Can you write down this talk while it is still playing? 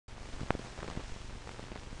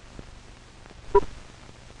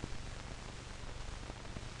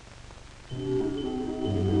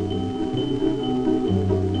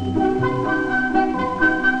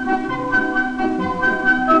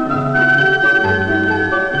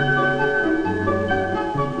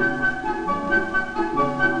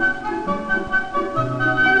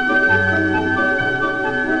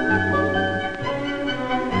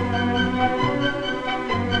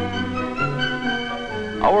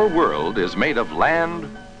Our world is made of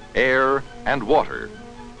land, air, and water.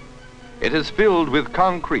 It is filled with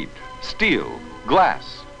concrete, steel,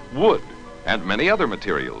 glass, wood, and many other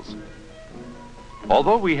materials.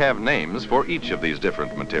 Although we have names for each of these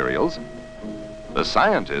different materials, the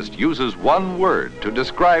scientist uses one word to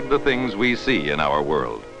describe the things we see in our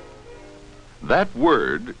world. That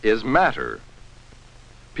word is matter.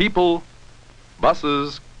 People,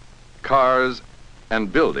 buses, cars,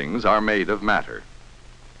 and buildings are made of matter.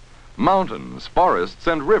 Mountains, forests,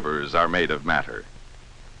 and rivers are made of matter.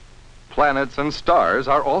 Planets and stars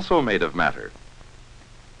are also made of matter.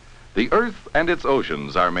 The earth and its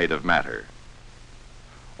oceans are made of matter.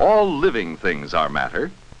 All living things are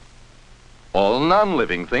matter. All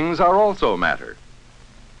non-living things are also matter.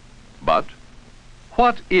 But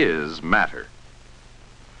what is matter?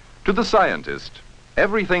 To the scientist,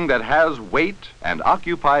 everything that has weight and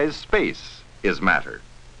occupies space is matter.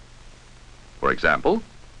 For example,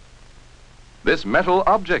 this metal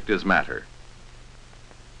object is matter.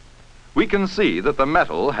 We can see that the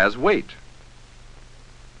metal has weight.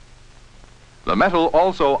 The metal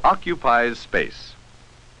also occupies space.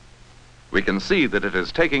 We can see that it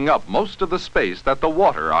is taking up most of the space that the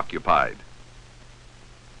water occupied.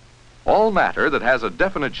 All matter that has a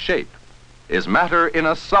definite shape is matter in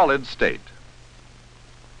a solid state.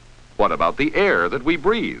 What about the air that we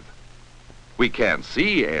breathe? We can't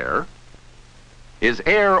see air. Is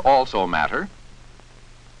air also matter?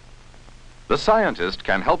 The scientist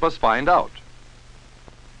can help us find out.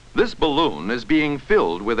 This balloon is being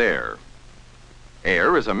filled with air.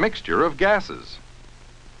 Air is a mixture of gases.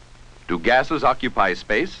 Do gases occupy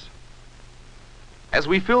space? As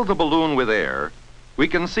we fill the balloon with air, we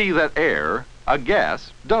can see that air, a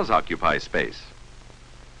gas, does occupy space.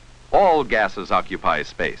 All gases occupy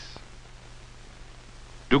space.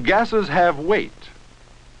 Do gases have weight?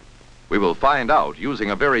 We will find out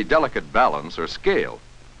using a very delicate balance or scale.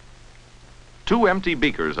 Two empty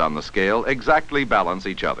beakers on the scale exactly balance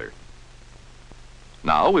each other.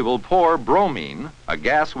 Now we will pour bromine, a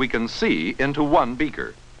gas we can see, into one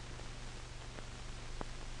beaker.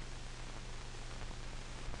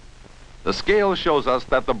 The scale shows us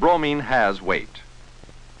that the bromine has weight.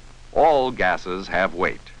 All gases have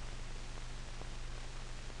weight.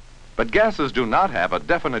 But gases do not have a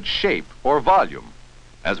definite shape or volume,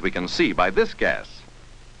 as we can see by this gas.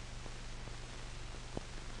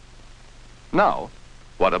 Now,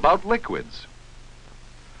 what about liquids?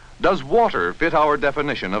 Does water fit our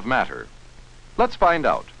definition of matter? Let's find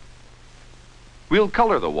out. We'll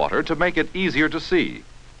color the water to make it easier to see.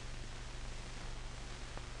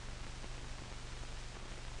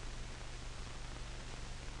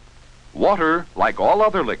 Water, like all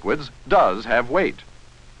other liquids, does have weight.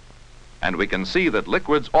 And we can see that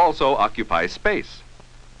liquids also occupy space.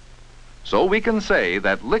 So we can say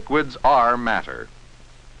that liquids are matter.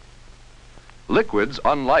 Liquids,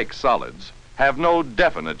 unlike solids, have no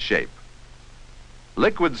definite shape.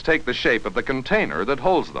 Liquids take the shape of the container that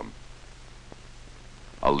holds them.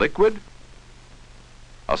 A liquid,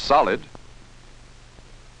 a solid,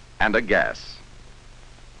 and a gas.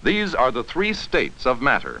 These are the three states of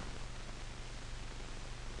matter.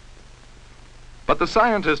 But the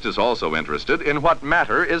scientist is also interested in what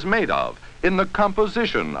matter is made of, in the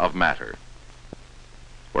composition of matter.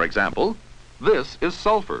 For example, this is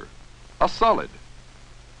sulfur, a solid.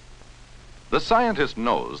 The scientist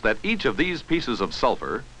knows that each of these pieces of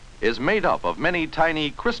sulfur is made up of many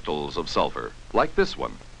tiny crystals of sulfur, like this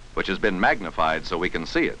one, which has been magnified so we can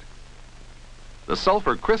see it. The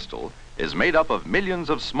sulfur crystal is made up of millions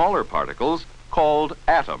of smaller particles called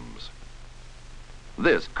atoms.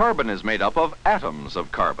 This carbon is made up of atoms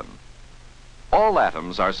of carbon. All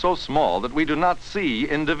atoms are so small that we do not see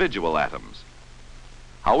individual atoms.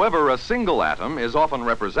 However, a single atom is often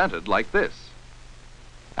represented like this.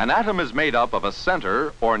 An atom is made up of a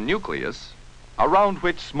center or nucleus around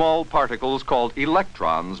which small particles called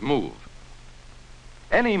electrons move.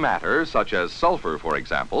 Any matter, such as sulfur, for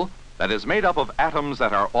example, that is made up of atoms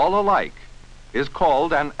that are all alike is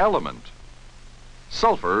called an element.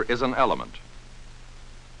 Sulfur is an element.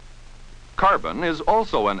 Carbon is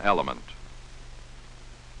also an element.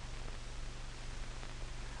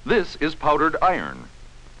 This is powdered iron.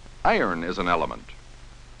 Iron is an element.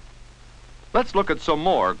 Let's look at some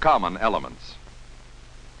more common elements.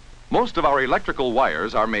 Most of our electrical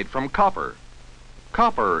wires are made from copper.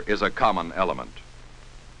 Copper is a common element.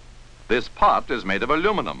 This pot is made of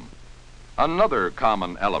aluminum, another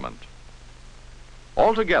common element.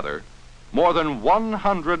 Altogether, more than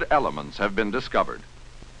 100 elements have been discovered.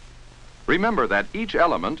 Remember that each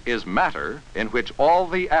element is matter in which all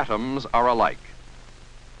the atoms are alike.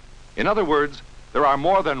 In other words, there are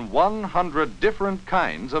more than 100 different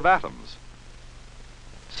kinds of atoms.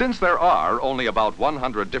 Since there are only about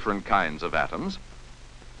 100 different kinds of atoms,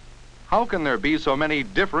 how can there be so many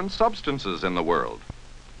different substances in the world?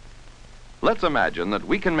 Let's imagine that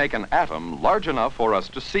we can make an atom large enough for us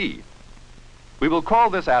to see. We will call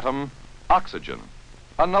this atom oxygen,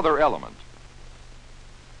 another element.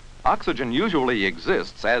 Oxygen usually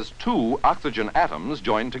exists as two oxygen atoms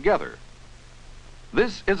joined together.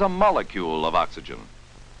 This is a molecule of oxygen.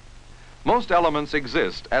 Most elements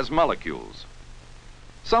exist as molecules.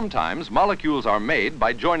 Sometimes molecules are made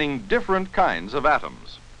by joining different kinds of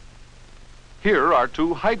atoms. Here are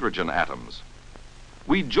two hydrogen atoms.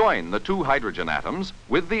 We join the two hydrogen atoms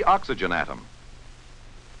with the oxygen atom.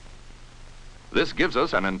 This gives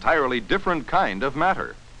us an entirely different kind of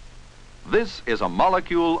matter. This is a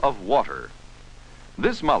molecule of water.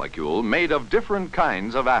 This molecule, made of different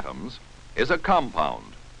kinds of atoms, is a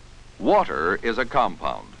compound. Water is a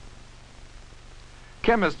compound.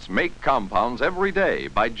 Chemists make compounds every day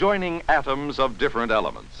by joining atoms of different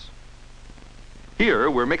elements. Here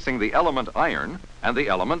we're mixing the element iron and the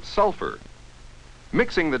element sulfur.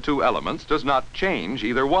 Mixing the two elements does not change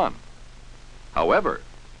either one. However,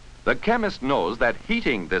 the chemist knows that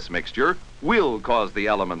heating this mixture will cause the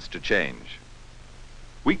elements to change.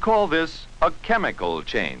 We call this a chemical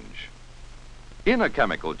change. In a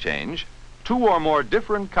chemical change, two or more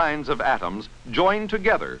different kinds of atoms join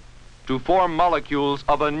together to form molecules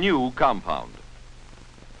of a new compound.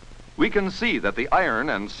 We can see that the iron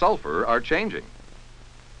and sulfur are changing.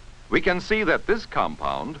 We can see that this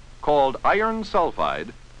compound, called iron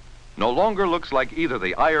sulfide, no longer looks like either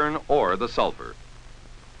the iron or the sulfur.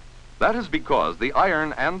 That is because the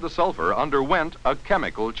iron and the sulfur underwent a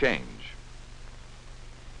chemical change.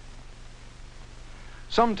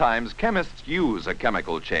 Sometimes chemists use a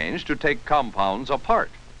chemical change to take compounds apart.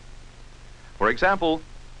 For example,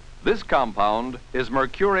 this compound is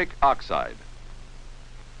mercuric oxide.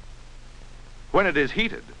 When it is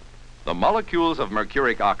heated, the molecules of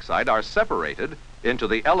mercuric oxide are separated into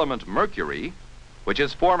the element mercury, which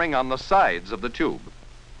is forming on the sides of the tube,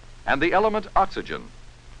 and the element oxygen,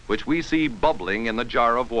 which we see bubbling in the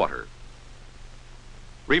jar of water.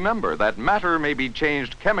 Remember that matter may be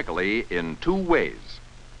changed chemically in two ways.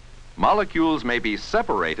 Molecules may be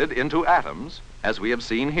separated into atoms, as we have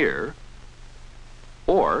seen here,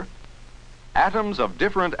 or atoms of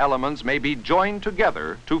different elements may be joined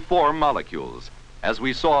together to form molecules, as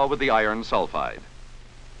we saw with the iron sulfide.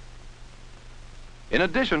 In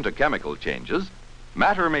addition to chemical changes,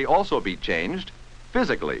 matter may also be changed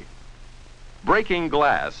physically. Breaking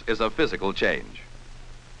glass is a physical change.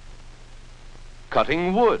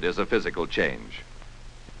 Cutting wood is a physical change.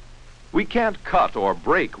 We can't cut or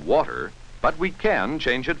break water, but we can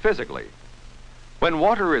change it physically. When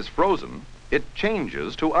water is frozen, it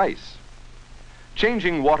changes to ice.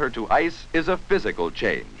 Changing water to ice is a physical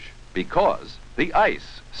change because the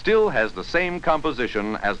ice still has the same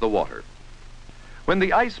composition as the water. When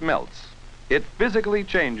the ice melts, it physically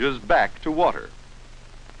changes back to water.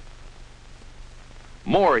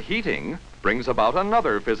 More heating brings about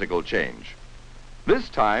another physical change. This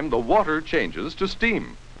time, the water changes to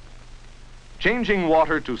steam. Changing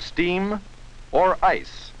water to steam or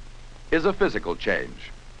ice is a physical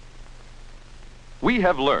change. We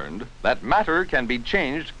have learned that matter can be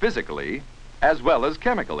changed physically as well as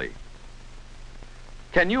chemically.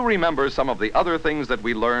 Can you remember some of the other things that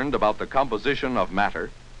we learned about the composition of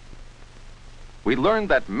matter? We learned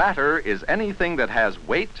that matter is anything that has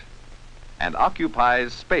weight and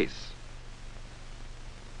occupies space.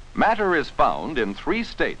 Matter is found in three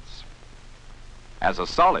states: as a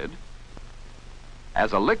solid,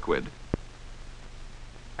 as a liquid,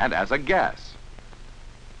 and as a gas.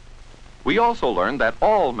 We also learned that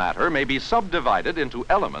all matter may be subdivided into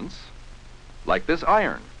elements, like this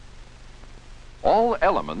iron. All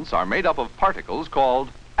elements are made up of particles called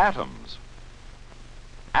atoms.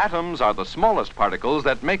 Atoms are the smallest particles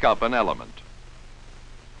that make up an element.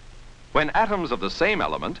 When atoms of the same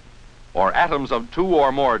element, or atoms of two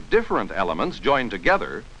or more different elements join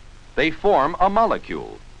together, they form a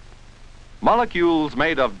molecule. Molecules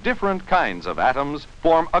made of different kinds of atoms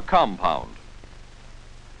form a compound.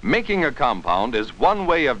 Making a compound is one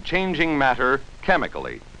way of changing matter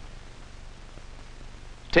chemically.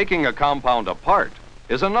 Taking a compound apart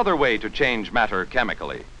is another way to change matter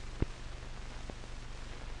chemically.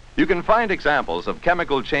 You can find examples of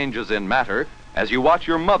chemical changes in matter as you watch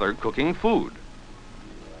your mother cooking food.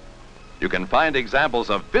 You can find examples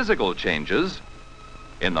of physical changes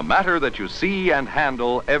in the matter that you see and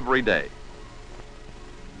handle every day.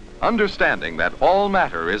 Understanding that all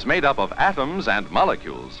matter is made up of atoms and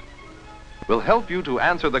molecules, will help you to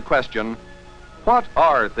answer the question, what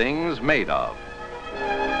are things made of?